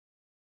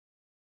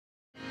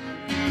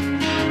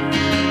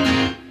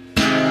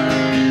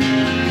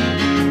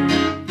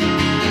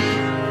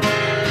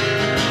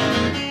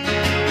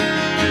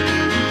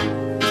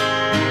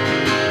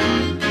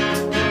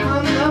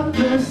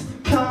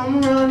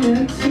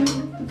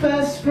the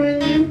best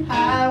friend you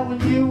had when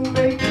you were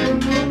making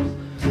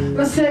moves.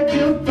 I said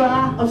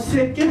goodbye, I'm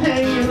sick of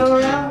hanging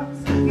around.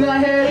 Now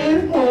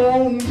headed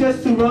home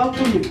just to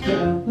ruffle your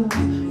feathers.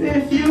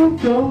 If you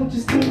go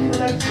just to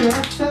collect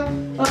yourself,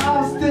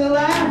 I'm still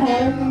at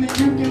home and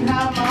you can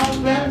have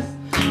my best.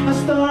 I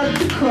started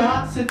to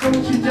cry, said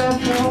don't you just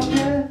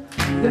forget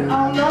that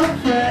I'm not a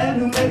friend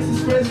who makes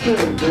his friends feel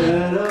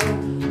better.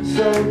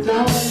 So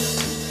don't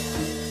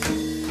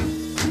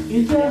you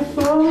dare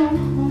fall,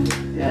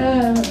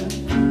 yeah.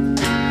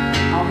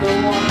 I'm the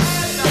one.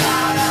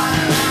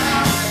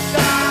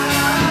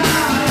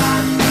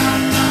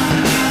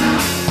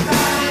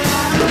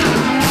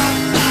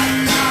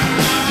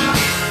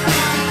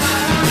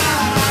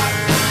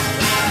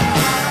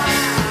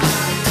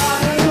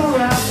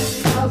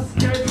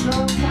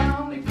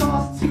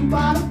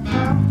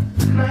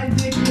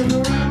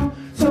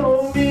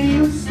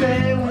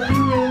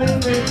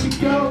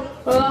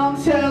 Well,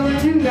 I'm telling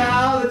you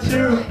now that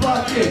you're a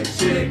bucket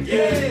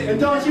chicken. And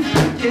don't you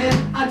forget,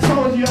 I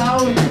told you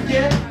I would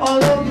forget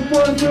all of the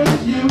boys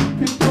with you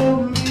picked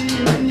over me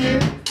in the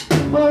year.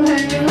 Well, I'm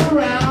hanging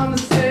around the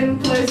same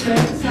place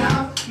every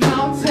time.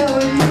 Now I'm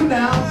telling you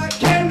now, I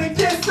came to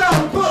get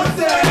some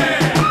pussy.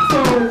 So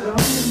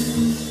don't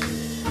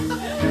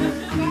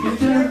you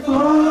dare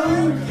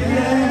forget,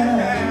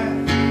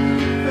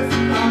 'cause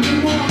I'm the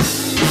one.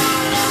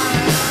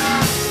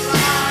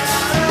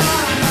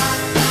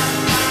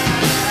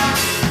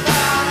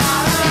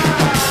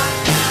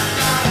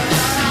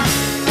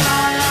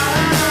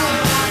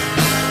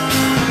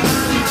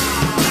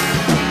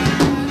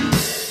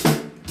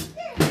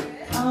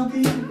 I'll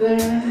be there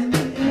in the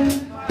end,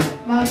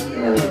 my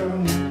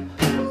girl.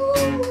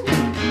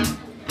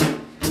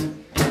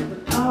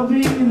 I'll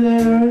be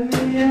there in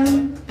the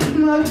end,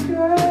 my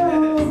girl.